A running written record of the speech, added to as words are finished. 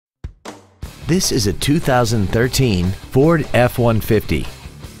This is a 2013 Ford F-150.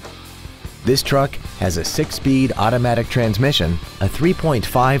 This truck has a 6-speed automatic transmission, a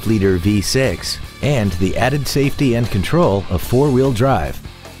 3.5-liter V6, and the added safety and control of 4-wheel drive.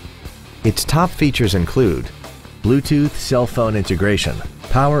 Its top features include Bluetooth cell phone integration,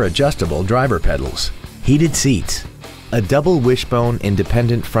 power adjustable driver pedals, heated seats, a double wishbone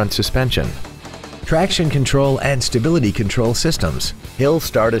independent front suspension, traction control and stability control systems, hill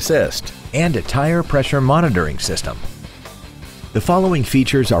start assist, and a tire pressure monitoring system. The following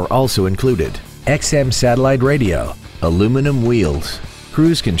features are also included: XM satellite radio, aluminum wheels,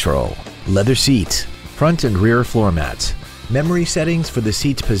 cruise control, leather seats, front and rear floor mats, memory settings for the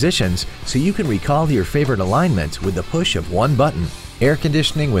seat's positions so you can recall your favorite alignments with the push of one button, air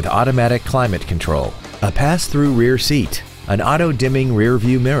conditioning with automatic climate control, a pass-through rear seat, an auto-dimming rear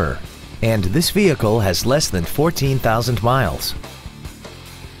view mirror, and this vehicle has less than 14,000 miles.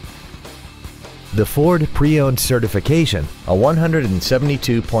 The Ford Pre-Owned certification, a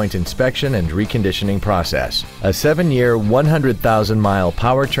 172-point inspection and reconditioning process, a 7-year, 100,000-mile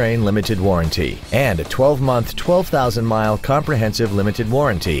powertrain limited warranty, and a 12-month, 12,000-mile comprehensive limited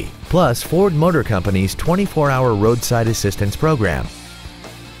warranty, plus Ford Motor Company's 24-hour roadside assistance program.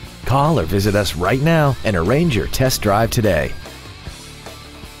 Call or visit us right now and arrange your test drive today.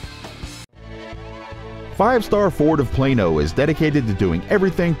 5-Star Ford of Plano is dedicated to doing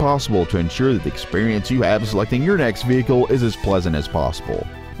everything possible to ensure that the experience you have selecting your next vehicle is as pleasant as possible.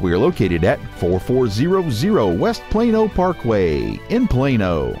 We are located at 4400 West Plano Parkway in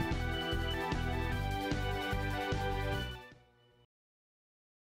Plano.